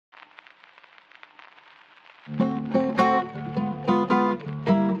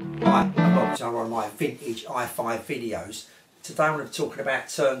On one of my vintage HiFi videos. Today I'm going to be talking about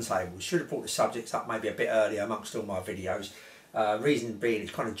turntables. Should have brought the subjects up maybe a bit earlier amongst all my videos. Reason being,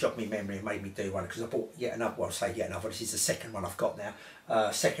 it's kind of jogged me memory and made me do one because I bought yet another, well I say yet another, this is the second one I've got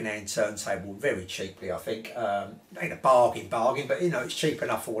now. Second-hand turntable, very cheaply I think. Ain't a bargain, but you know it's cheap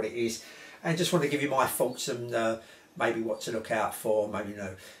enough for what it is. And just want to give you my thoughts and maybe what to look out for, maybe you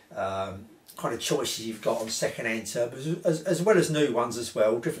know, kind of choices you've got on second-hand turbos as well as new ones as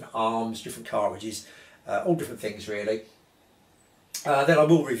well, different arms, different cartridges, all different things really. Then I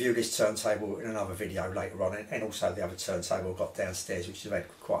will review this turntable in another video later on, and also the other turntable I've got downstairs, which I've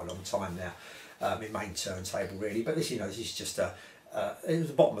had quite a long time now, my main turntable really. But this, you know, this is just it was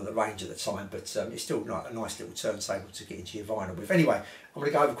the bottom of the range at the time, but it's still not a nice little turntable to get into your vinyl with. Anyway, I'm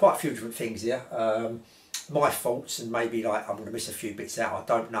going to go over quite a few different things here. My faults, and maybe like I'm going to miss a few bits out, I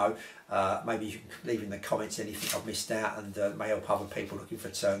don't know. Maybe you can leave in the comments anything I've missed out, and may help other people looking for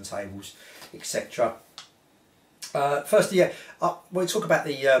turntables, etc. Firstly, yeah, we'll talk about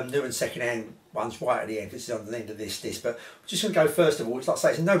the new and second-hand ones right at the end. This is on the end of this, but we're just going to go first of all. It's like I say,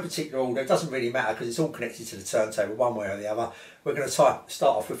 it's in no particular order. It doesn't really matter because it's all connected to the turntable one way or the other. We're going to start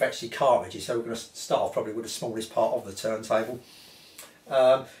off with actually cartridges, so we're going to start off probably with the smallest part of the turntable.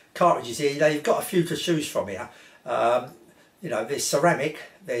 Cartridges here, you know, you've got a few to choose from here. You know, there's ceramic,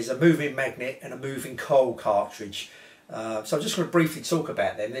 there's a moving magnet and a moving coil cartridge. So I'm just going to briefly talk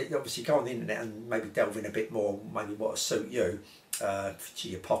about them. Obviously go on the internet and maybe delve in a bit more, maybe what will suit you to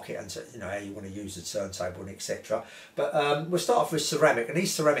your pocket and to, you know, how you want to use the turntable and etc. But we'll start off with ceramic, and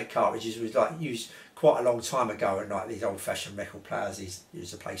these ceramic cartridges was like used quite a long time ago, and like these old-fashioned record players, these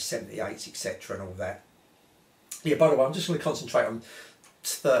used to play 78s etc. and all that. Yeah, by the way, I'm just going to concentrate on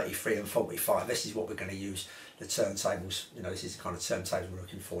 33 and 45. This is what we're going to use the turntables, you know, this is the kind of turntable we're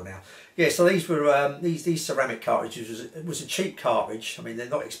looking for now. Yeah, so these were these ceramic cartridges was a cheap cartridge. I mean, they're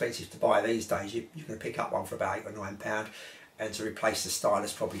not expensive to buy these days. You're going to pick up one for about £8 or £9, and to replace the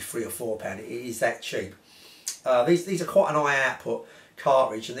stylus probably £3 or £4. It is that cheap. These are quite an high output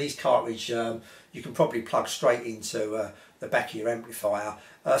cartridge, and these cartridge you can probably plug straight into the back of your amplifier.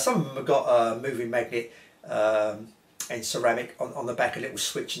 Some of them have got a moving magnet and ceramic on the back, a little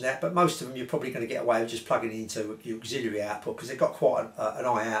switch and that, but most of them you're probably going to get away with just plugging it into your auxiliary output because they've got quite an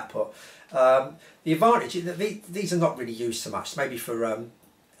high output. The advantage is that these are not really used so much, maybe for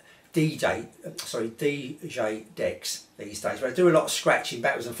DJ decks these days, where I do a lot of scratching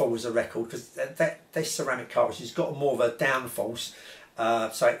backwards and forwards of the record because this ceramic cartridge has got more of a downforce,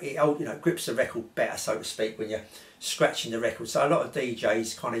 so it, you know, grips the record better, so to speak, when you're scratching the record. So a lot of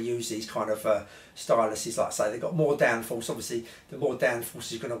DJs kind of use these kind of styluses, like I say, they've got more downforce. Obviously the more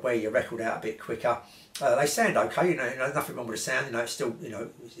downforce is going to wear your record out a bit quicker. They sound okay, you know, nothing wrong with the sound, you know, it's still, you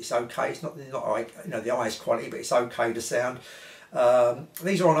know, it's okay, it's not you know, the highest quality, but it's okay to sound.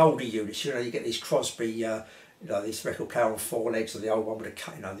 These are on older units, you know, you get these Crosby you know, this record player on 4 legs, or the old one with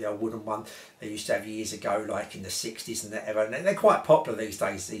a, you know, the old wooden one they used to have years ago, like in the 60s and whatever. And they're quite popular these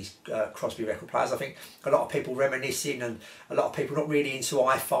days, these Crosby record players. I think a lot of people reminiscing, and a lot of people not really into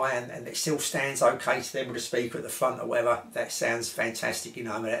hi-fi, and it still stands okay to them with a speaker at the front or whatever. That sounds fantastic, you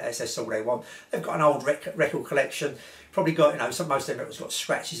know. I mean, that's all they want. They've got an old record collection, probably got, you know, most of them records got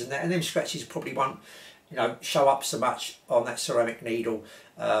scratches and that, and them scratches probably won't, you know, show up so much on that ceramic needle.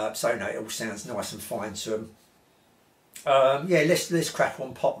 So you know, it all sounds nice and fine to them. Yeah, let's crack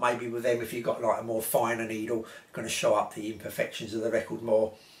on pop maybe with them. If you've got like a more finer needle, going to show up the imperfections of the record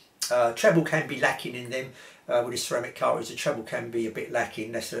more. Treble can be lacking in them with this ceramic cartridge. The treble can be a bit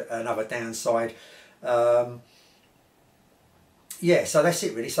lacking. That's another downside. Yeah, so that's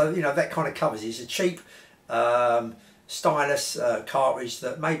it really. So you know, that kind of covers it. It's a cheap stylus cartridge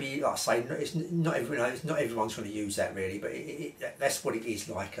that maybe, like I say, it's not everyone's going to use that really, but that's what it is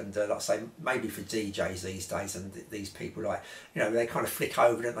like. And like I say, maybe for DJs these days, and these people, like, you know, they kind of flick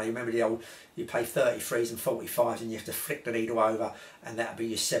over, don't they? Remember the old, you play 33s and 45s and you have to flick the needle over, and that'll be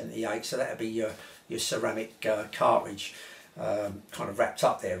your 78, so that'll be your ceramic cartridge kind of wrapped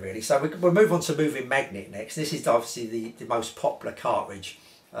up there really. So we'll move on to moving magnet next. This is obviously the most popular cartridge.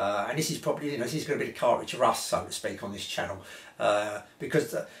 And this is probably, you know, this is going to be the cartridge rust, so to speak, on this channel,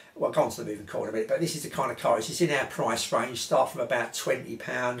 because well, I'll go on to the moving coil in a bit, but this is the kind of cartridge. It's in our price range, start from about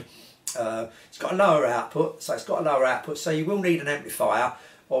 £20. It's got a lower output, so you will need an amplifier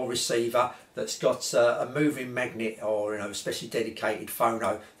or receiver that's got a moving magnet, or, you know, especially dedicated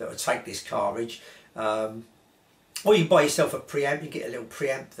phono that will take this cartridge. or you can buy yourself a preamp. You get a little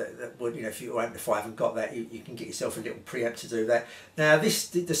preamp that would, you know, if your amplifier haven't got that, you can get yourself a little preamp to do that. Now the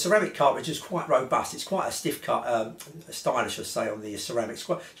ceramic cartridge is quite robust. It's quite a stiff style, I should say, on the ceramic. It's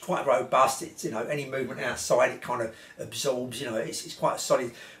quite robust. It's, you know, any movement outside it kind of absorbs. You know, it's quite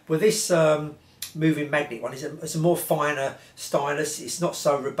solid. With this moving magnet one, it's a more finer stylus. It's not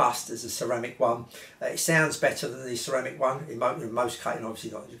so robust as the ceramic one. It sounds better than the ceramic one in most cases.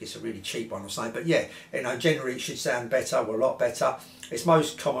 Obviously not, it's a really cheap one or something, but yeah, you know, generally it should sound better, or a lot better. It's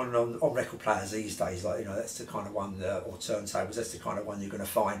most common on record players these days. Like, you know, that's the kind of one, or turntables, that's the kind of one you're going to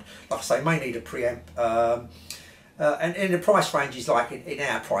find. Like I say, may need a preamp. And in the price range is like in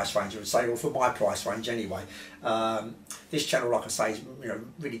our price range, I would say, or for my price range anyway. This channel, like I say, is, you know,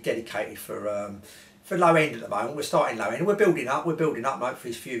 really dedicated for low end at the moment. We're starting low end. We're building up.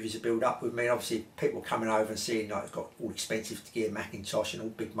 Hopefully, a few of you will build up with me. Obviously, people coming over and seeing, like, it's got all expensive gear, Macintosh and all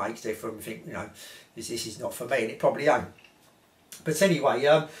big mates there for them, think, you know, this is not for me, and it probably ain't. But anyway,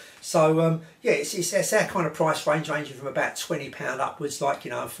 yeah, it's our kind of price range, ranging from about £20 upwards, like,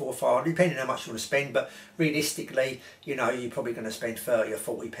 you know, 4 or 5, depending on how much you want to spend. But realistically, you know, you're probably going to spend £30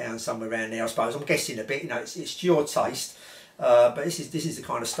 or £40 somewhere around there, I suppose. I'm guessing a bit, you know, it's to your taste. But this is the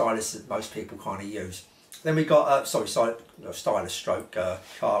kind of stylus that most people kind of use. Then we got stylus stroke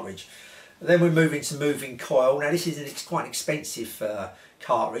cartridge. Then we're moving to moving coil. Now this is quite an expensive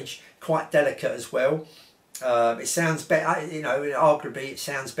cartridge, quite delicate as well. It sounds better, you know, arguably it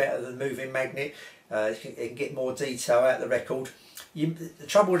sounds better than moving magnet. It can get more detail out of the record. The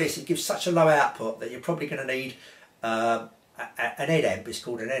trouble with this, it gives such a low output that you're probably going to need an head amp. It's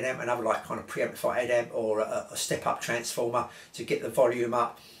called an head amp, another like kind of preamplified head amp, or a step up transformer to get the volume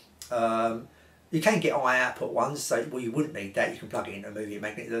up. You can get high output ones, so well, you wouldn't need that. You can plug it into a moving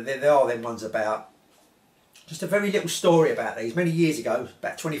magnet. There are them ones about. Just a very little story about these. Many years ago,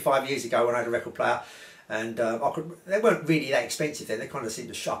 about 25 years ago, when I had a record player, and they weren't really that expensive then. They kind of seem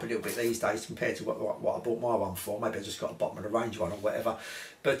to shop a little bit these days compared to what I bought my one for. Maybe I just got a bottom of the range one or whatever.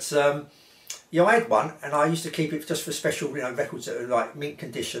 But yeah, I had one, and I used to keep it just for special, you know, records that are like mint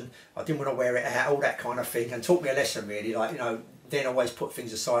condition. I didn't want to wear it out, all that kind of thing, and taught me a lesson really. Like, you know, then always put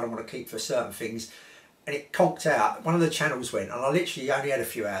things aside I want to keep for certain things. And it conked out. One of the channels went, and I literally only had a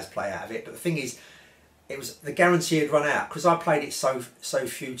few hours play out of it. But the thing is, it was the guarantee had run out because I played it so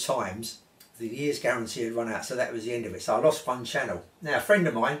few times. The year's guarantee had run out, so that was the end of it. So I lost one channel. Now a friend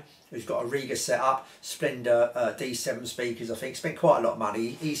of mine who's got a Riga set up, Splendor D7 speakers, I think, spent quite a lot of money.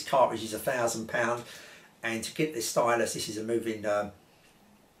 His cartridge is £1,000, and to get this stylus, this is a moving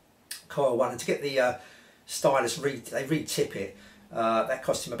coil one, and to get the stylus they re-tip it. That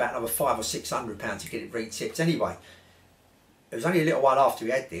cost him about another £500 or £600 to get it re-tipped. Anyway, it was only a little while after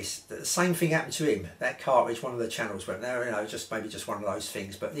we had this that the same thing happened to him. That cartridge, one of the channels went there, you know, maybe just one of those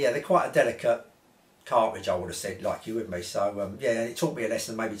things. But yeah, they're quite a delicate cartridge, I would have said, like you with me. So yeah, it taught me a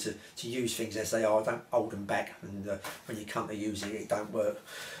lesson maybe to use things as they are. Don't hold them back, and when you come to use it, it don't work.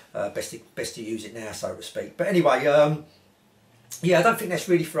 Best to use it now, so to speak. But anyway, yeah, I don't think that's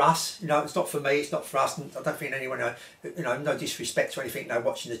really for us. You know, it's not for me. It's not for us. And I don't think anyone, you know, no disrespect to anything. No,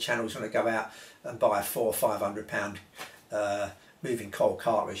 watching the channel is going to go out and buy a £400 or £500 moving coil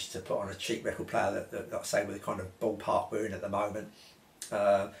cartridge to put on a cheap record player that like I say, with the kind of ballpark we're in at the moment.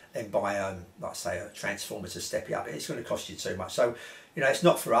 Then buy like I say, a transformer to step it up. It's going to cost you too much. So, you know, it's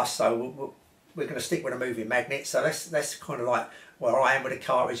not for us. So we're going to stick with a moving magnet. So that's kind of like where I am with a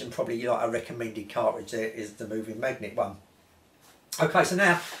cartridge, and probably like a recommended cartridge there is the moving magnet one. Okay, so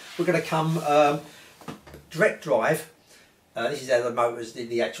now we're going to come direct drive. This is how the motors,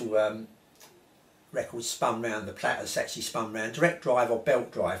 the actual record spun round, the platters actually spun round. Direct drive or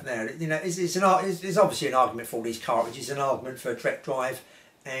belt drive. Now, you know, there's obviously an argument for all these cartridges, an argument for direct drive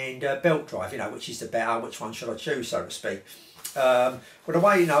and belt drive. You know, which is the better, which one should I choose, so to speak. But the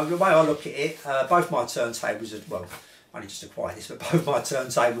way I look at it, both my turntables, well, only just acquired this, but both my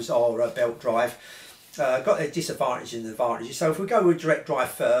turntables are belt drive. Got their disadvantages and advantages. So if we go with direct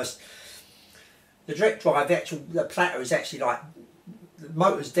drive first, the direct drive, the platter is actually like, the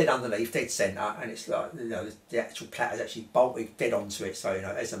motor's dead underneath, dead centre, and it's like, you know, the actual platter is actually bolted dead onto it. So, you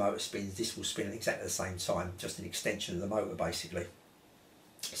know, as the motor spins, this will spin at exactly the same time, just an extension of the motor basically.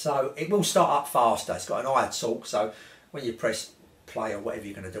 So it will start up faster. It's got an higher torque, so when you press play or whatever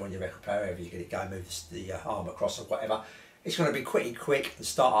you're going to do on your record player, wherever you get it going, move the arm across or whatever, it's going to be quick and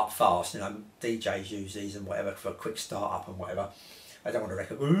start up fast. You know, DJs use these and whatever for a quick start up and whatever. I don't want to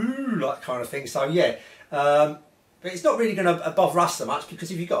record ooh like kind of thing. So yeah, but it's not really going to bother us so much,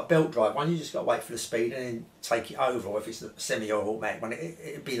 because if you've got a belt drive one, you just got to wait for the speed and then take it over. Or if it's a semi or automatic one,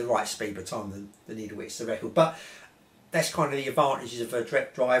 it'll be the right speed by the time the needle hits the record. But that's kind of the advantages of a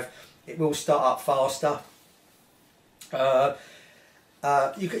direct drive. It will start up faster.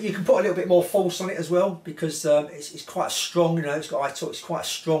 You can put a little bit more force on it as well, because it's quite strong. You know, it's quite a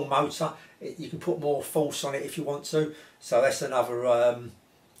strong motor. You can put more force on it if you want to. So that's another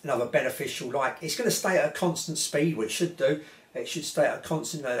beneficial. Like, it's going to stay at a constant speed, which it should do. It should stay at a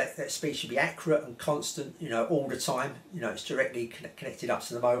constant. You know, that speed should be accurate and constant. You know, all the time. You know, it's directly connected up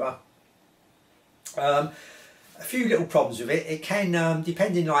to the motor. A few little problems with it. It can,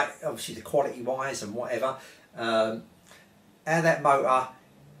 depending, like, obviously the quality wise and whatever, how that motor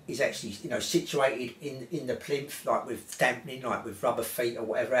is actually, you know, situated in the plinth, like with dampening, like with rubber feet or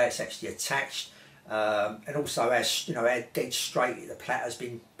whatever, how it's actually attached, and also as, you know, how dead straight the platter's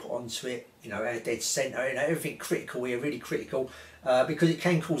been put onto it, you know, how dead centre, you know, everything critical here, really critical, because it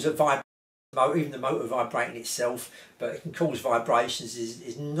can cause a vibration. Even the motor vibrating itself, but it can cause vibrations.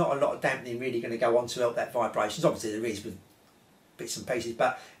 Is not a lot of dampening really going to go on to help that vibrations. Obviously there is with bits and pieces,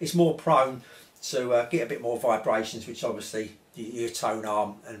 but it's more prone to get a bit more vibrations, which obviously your tone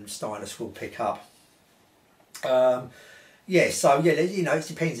arm and stylus will pick up. Yeah, so yeah, you know, it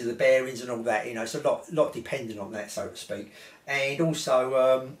depends on the bearings and all that. You know, it's a lot dependent on that, so to speak. And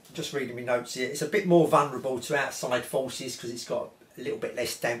also, just reading my notes here, it's a bit more vulnerable to outside forces because it's got a little bit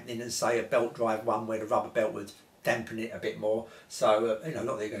less dampening than, say, a belt drive one where the rubber belt would dampen it a bit more. So you know,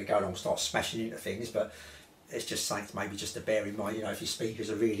 not that they're going to go along and start smashing into things, but it's just something maybe just to bear in mind. You know, if your speakers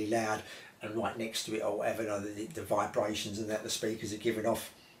are really loud and right next to it or whatever, you know, the vibrations and that the speakers are giving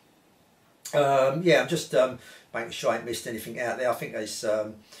off. Yeah, I'm just making sure I ain't missed anything out there. I think there's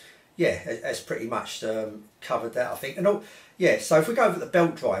yeah, it's pretty much covered that, I think. And all, yeah, so if we go over the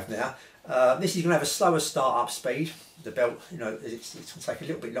belt drive now, this is going to have a slower start-up speed. The belt, you know, it's going to take a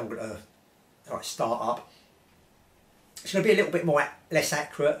little bit longer to like start up. It's going to be a little bit more less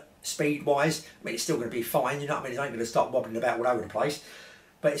accurate speed-wise. I mean, it's still going to be fine, you know what I mean? It ain't going to start wobbling about all over the place.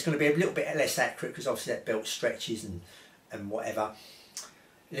 But it's going to be a little bit less accurate because obviously that belt stretches and whatever.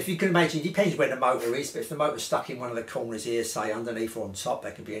 And if you can imagine, it depends where the motor is, but if the motor's stuck in one of the corners here, say underneath or on top,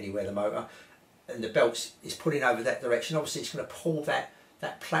 that could be anywhere the motor, and the belt is pulling over that direction, obviously it's going to pull that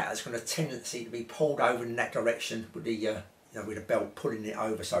platter's going to tendency to be pulled over in that direction with the you know, with the belt pulling it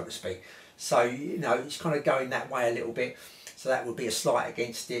over, so to speak. So you know, it's kind of going that way a little bit. So that would be a slight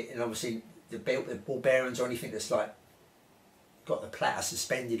against it, and obviously the ball bearings or anything that's like got the platter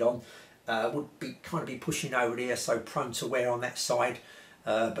suspended on would be kind of be pushing over here, so prone to wear on that side.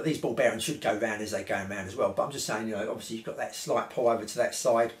 But these ball bearings should go round as they go around as well. But I'm just saying, you know, obviously you've got that slight pull over to that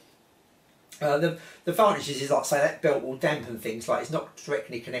side. The advantages is, like I say, that belt will dampen things, like it's not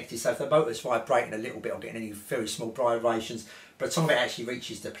directly connected, so if the motor's vibrating a little bit or getting any very small vibrations, by the time it actually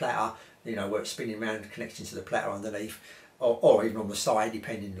reaches the platter, you know, where it's spinning around and connecting to the platter underneath, or even on the side,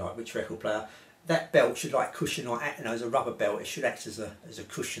 depending like which record player, that belt should like cushion, like, you know, as a rubber belt, it should act as a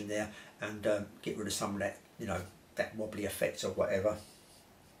cushion there and get rid of some of that, you know, that wobbly effect or whatever.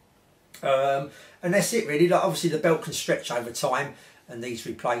 And that's it really. Like, obviously the belt can stretch over time and needs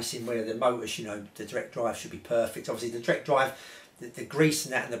replacing, where the motors, you know, the direct drive should be perfect. Obviously the direct drive, the grease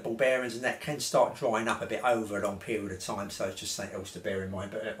and that and the ball bearings and that can start drying up a bit over a long period of time, so it's just something else to bear in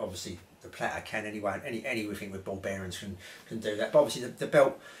mind. But obviously the platter can anyway, anything with ball bearings can do that. But obviously the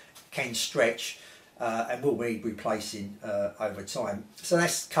belt can stretch and will need replacing over time. So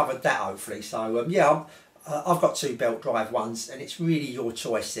that's covered that hopefully. So yeah, I've got two belt drive ones, and it's really your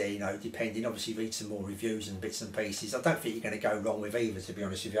choice there, you know, depending. Obviously read some more reviews and bits and pieces. I don't think you're going to go wrong with either, to be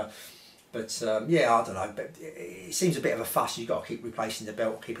honest with you. But yeah, I don't know, but it seems a bit of a fuss. You've got to keep replacing the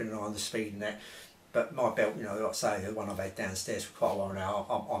belt, keeping an eye on the speed and that. But my belt, you know, like I say, the one I've had downstairs for quite a while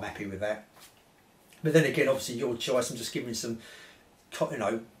now, I'm happy with that. But then again, obviously your choice. I'm just giving some, you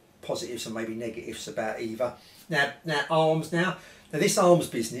know, positives and maybe negatives about either. Now arms. Now this arms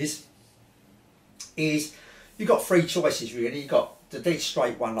business is, you've got three choices really. You've got the dead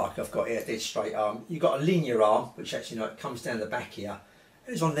straight one, like I've got here, dead straight arm. You've got a linear arm, which actually, you know, it comes down the back here.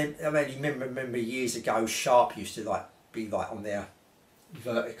 It was on them. I mean, remember years ago, Sharp used to like be like on their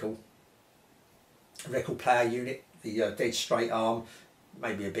vertical record player unit, the dead straight arm.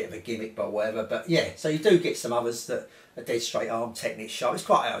 Maybe a bit of a gimmick, but whatever. But yeah, so you do get some others that are dead straight arm, Technic, Sharp. It's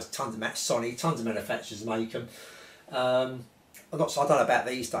quite tons of Sony, tons of manufacturers make them. I don't know about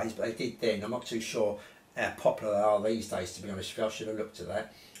these days, but they did then. I'm not too sure how popular they are these days, to be honest with you. I should have looked at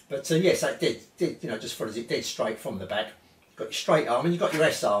that. But yes, it did, you know, just follows it dead straight from the back. You've got your straight arm and you've got your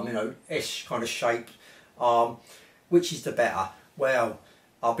S arm, you know, S kind of shape arm. Which is the better? Well,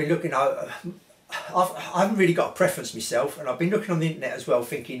 I've been looking at, I haven't really got a preference myself, and I've been looking on the internet as well,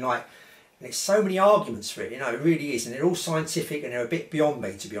 thinking like, and there's so many arguments for it, you know, it really is, and they're all scientific and they're a bit beyond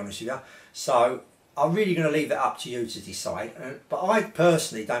me, to be honest with you. So I'm really going to leave that up to you to decide. But I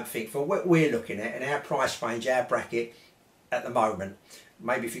personally don't think, for what we're looking at in our price range, our bracket at the moment,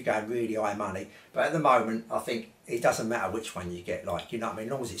 maybe if you're going really high money, but at the moment I think it doesn't matter which one you get, like, you know what I mean,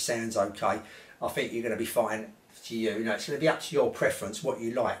 as long as it sounds okay, I think you're going to be fine. To you, you know, it's going to be up to your preference, what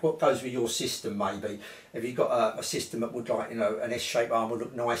you like, what goes with your system. Maybe if you've got a system that would, like, you know, an S-shaped arm would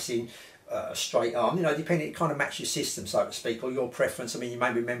look nice in a straight arm, you know, depending, it kind of matches your system, so to speak, or your preference. I mean, you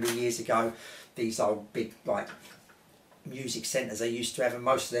may remember years ago these old big, like, music centres they used to have, and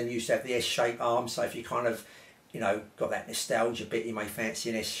most of them used to have the S-shaped arm, so if you kind of, you know, got that nostalgia bit, you may fancy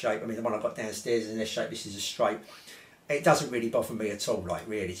an S-shape. I mean, the one I got downstairs is an S-shape, this is a straight. It doesn't really bother me at all, like,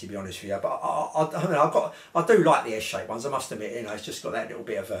 really, to be honest with you. But I do like the S-shaped ones, I must admit. You know, it's just got that little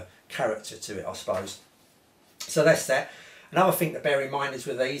bit of a character to it, I suppose. So that's that. Another thing to bear in mind is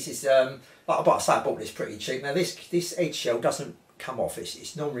with these is, like I say, I bought this pretty cheap. Now this eggshell doesn't come off.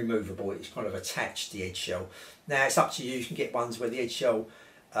 It's non-removable. It's kind of attached, the eggshell. Now it's up to you. You can get ones where the eggshell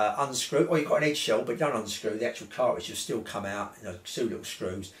unscrew, or you've got an eggshell but you don't unscrew. The actual cartridge will still come out. You know, 2 little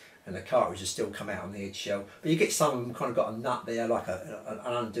screws, and the cartridge will still come out on the eggshell. But you get some of them kind of got a nut there, like an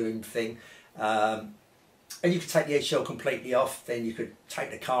undoing thing. And you could take the eggshell completely off. Then you could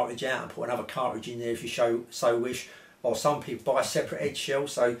take the cartridge out and put another cartridge in there if you so wish. Or some people buy separate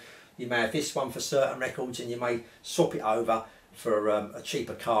eggshells, so you may have this one for certain records, and you may swap it over for a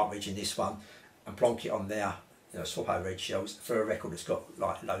cheaper cartridge in this one, and plonk it on there. You know, swap over eggshells for a record that's got,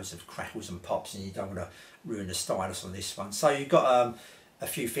 like, loads of crackles and pops, and you don't want to ruin the stylus on this one. So you've got a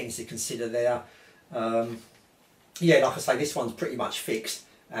few things to consider there. Yeah, like I say, this one's pretty much fixed,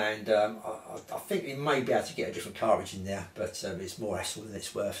 and I think you may be able to get a different cartridge in there, but it's more hassle than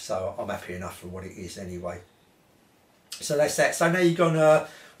it's worth, so I'm happy enough for what it is anyway. So that's that. So now we're going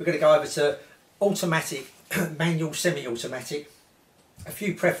to go over to automatic, manual, semi-automatic. A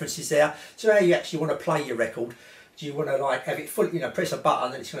few preferences there. So how you actually want to play your record. Do you want to, like, have it full, you know, press a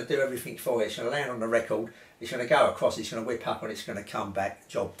button and it's going to do everything for you. It's going to land on the record, it's going to go across, it's going to whip up, and it's going to come back,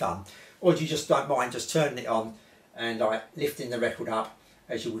 job done. Or do you just don't mind just turning it on and, like, lifting the record up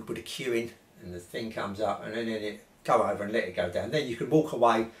as you would with a cue in, and the thing comes up, and then it go over and let it go down. Then you can walk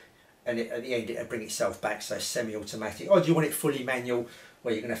away, and at the end it'll bring itself back, so semi-automatic. Or do you want it fully manual,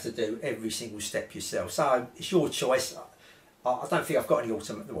 where you're going to have to do every single step yourself? So it's your choice. I don't think I've got any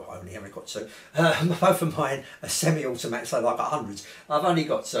automatic, well, I only ever got 2. Both of mine are semi-automatic, so I've got hundreds. I've only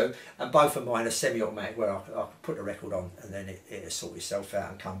got 2, and both of mine are semi-automatic, where I put the record on and then it'll sort itself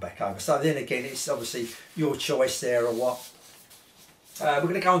out and come back over. So then again, it's obviously your choice there, or what. We're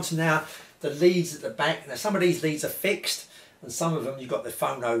going to go on to now the leads at the back. Now some of these leads are fixed, and some of them you've got the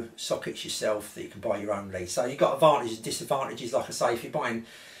phono sockets yourself that you can buy your own leads. So you've got advantages and disadvantages. Like I say, if you're buying,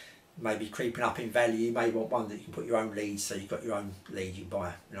 maybe creeping up in value, you may want one that you can put your own leads, so you've got your own lead. You can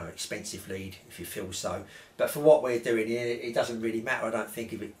buy, you know, expensive lead if you feel so. But for what we're doing here, it doesn't really matter, I don't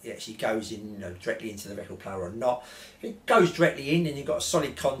think, if it actually goes in, you know, directly into the record player or not. If it goes directly in, then you've got a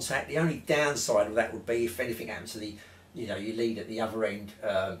solid contact. The only downside of that would be if anything happens to the, you know, your lead at the other end,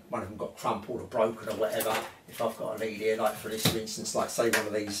 one of them got crumpled or broken or whatever. If I've got a lead here, like for this, for instance, like say one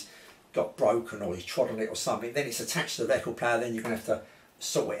of these got broken, or you trod on it or something, then it's attached to the record player, then you're going to have to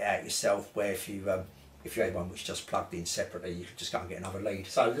sort it out yourself, where if you had one which just plugged in separately, you could just go and get another lead.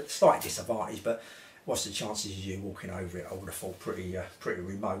 So slight disadvantage, but what's the chances of you walking over it? I would have thought pretty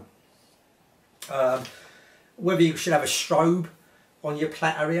remote. Whether you should have a strobe on your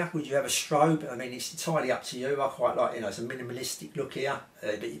plat area, would you have a strobe? I mean, it's entirely up to you. I quite like, you know, it's a minimalistic look here,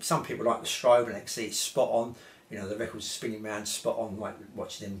 but some people like the strobe, and they can see it's spot on. You know, the record's spinning around spot on, like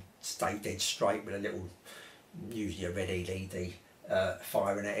watching them stay dead straight with a little, usually a red LED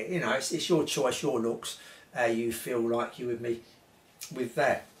firing at it. You know, it's your choice, your looks, how you feel like you with me with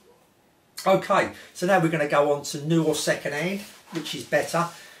that. Okay, so now we're going to go on to new or second hand, which is better.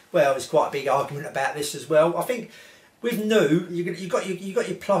 Well, there's quite a big argument about this as well. I think with new, you got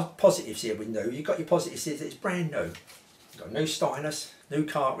your positives here with new. You've got your positives is it's brand new. You've got a new stylus, new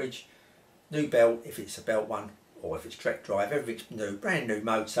cartridge, new belt if it's a belt one, or if it's direct drive, everything's new, brand new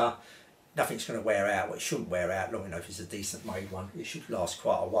motor. Nothing's going to wear out. Well, it shouldn't wear out long enough if it's a decent made one. It should last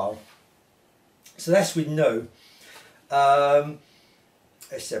quite a while. So that's with new.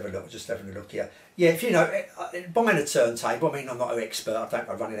 Let's have a look, just having a look here. Yeah, if you know, buying a turntable, I mean, I'm not an expert, I don't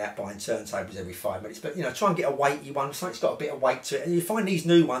go running out buying turntables every 5 minutes, but you know, try and get a weighty one, something's got a bit of weight to it. And you find these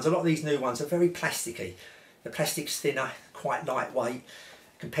new ones, a lot of these new ones are very plasticky. The plastic's thinner, quite lightweight,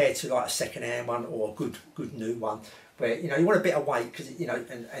 compared to like a second-hand one or a good new one, where, you know, you want a bit of weight, because, you know,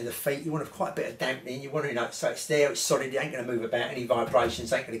 and the feet, you want quite a bit of dampening, you want to, you know, so it's there, it's solid, it ain't going to move about, any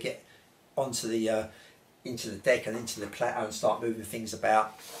vibrations ain't going to get onto the into the deck and into the plateau and start moving things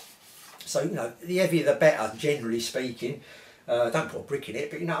about. So, you know, the heavier the better, generally speaking. Don't put a brick in it,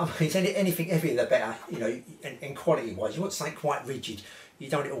 but you know what I mean, anything heavier the better, you know, and quality wise. You want something quite rigid. You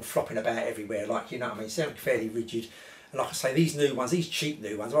don't want it all flopping about everywhere, like, you know what I mean, something fairly rigid. And like I say, these new ones, these cheap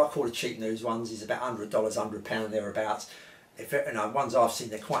new ones, what I call the cheap new ones is about $100, £100 thereabouts. If, you know, ones I've seen,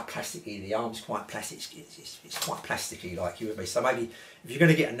 they're quite plasticky, the arm's quite plastic, it's quite plasticky, like, you would be. So maybe if you're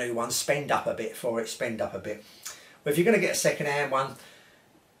going to get a new one, spend up a bit for it, spend up a bit. But if you're going to get a second hand one,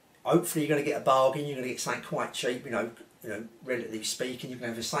 hopefully you're going to get a bargain, you're going to get something quite cheap, you know, relatively speaking. You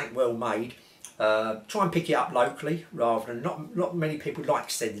can have something well made. Try and pick it up locally rather than, not many people like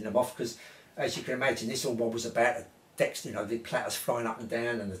sending them off, because as you can imagine, this all was about a Dex, you know, the platters flying up and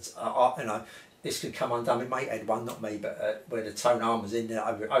down, and it's, you know, this could come undone. My mate had one, not me, but where the tone arm was in there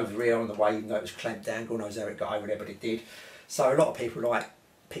over here on the way, even though it was clamped down. God knows how it got over there, but it did. So a lot of people like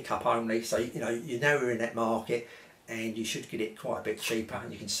pick up only. So, you know, you know we're in that market, and you should get it quite a bit cheaper,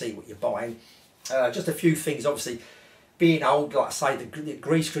 and you can see what you're buying. Just a few things, obviously, being old, like I say, the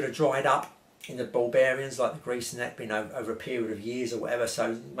grease could have dried up in the ball bearings, like the grease and that, been over a period of years or whatever.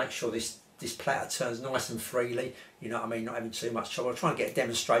 So make sure this platter turns nice and freely, you know what I mean, not having too much trouble. Try and get a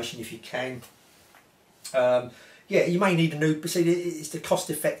demonstration if you can. Yeah, you may need a new, but see, it's the cost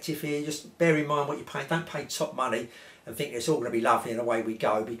effective here. Just bear in mind what you're paying. Don't pay top money and think it's all going to be lovely and away we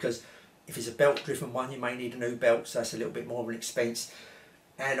go, because if it's a belt driven one, you may need a new belt, so that's a little bit more of an expense.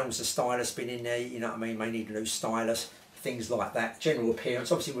 And also stylus been in there, you know what I mean, may need a new stylus, things like that. General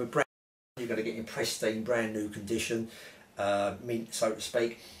appearance, obviously with brand, you're going to get in pristine, brand new condition, mint, so to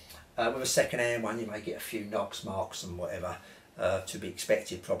speak. With a second hand one, you may get a few knocks, marks and whatever, to be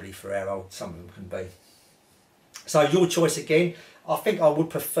expected probably for how old some of them can be. So your choice again. I think I would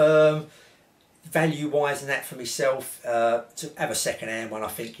prefer, value wise and that for myself, to have a second hand one. I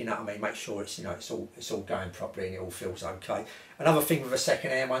think, you know what I mean, make sure it's, you know, it's all going properly and it all feels okay. Another thing with a second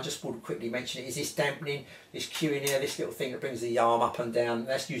hand one, just want to quickly mention it, is this dampening, this cue in here, this little thing that brings the arm up and down.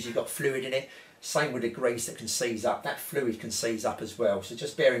 That's usually got fluid in it. Same with the grease that can seize up. That fluid can seize up as well. So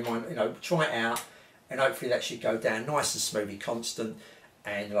just bear in mind, you know, try it out, and hopefully that should go down nice and smoothly, constant,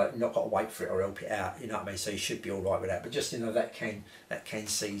 and like not got to wait for it or help it out. You know what I mean? So you should be all right with that. But just, you know, that can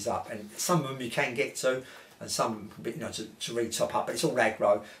seize up, and some of them you can get to, and some, you know, to re-top up. But it's all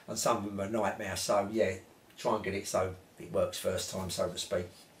aggro, and some of them are a nightmare. So yeah, try and get it so it works first time, so to speak.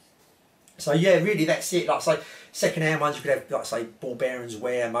 So yeah, really that's it. Like I say, second hand ones you could have, like I say, ball bearings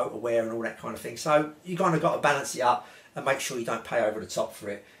wear, motor wear and all that kind of thing. So you kind of got to balance it up and make sure you don't pay over the top for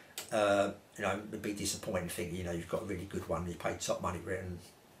it. You know, it'd be disappointing thinking, you know, you've got a really good one, you paid top money for it, and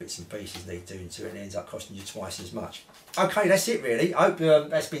bits and pieces need doing to it, and it ends up costing you twice as much. Okay, that's it really. I hope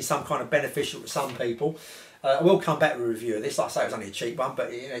that's been some kind of beneficial to some people. I will come back with a review of this. Like I say, it was only a cheap one,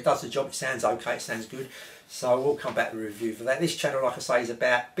 but you know, it does the job. It sounds okay, it sounds good. So we'll come back with a review for that. This channel, like I say, is a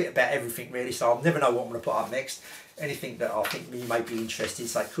bit about everything really, so I'll never know what I'm going to put up next. Anything that I think you may be interested in,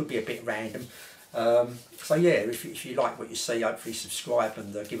 so it could be a bit random. So yeah, if you like what you see, hopefully subscribe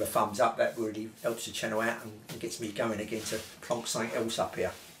and give a thumbs up. That really helps the channel out and gets me going again to plonk something else up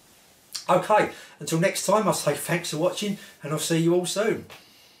here. Okay, until next time, I'll say thanks for watching, and I'll see you all soon.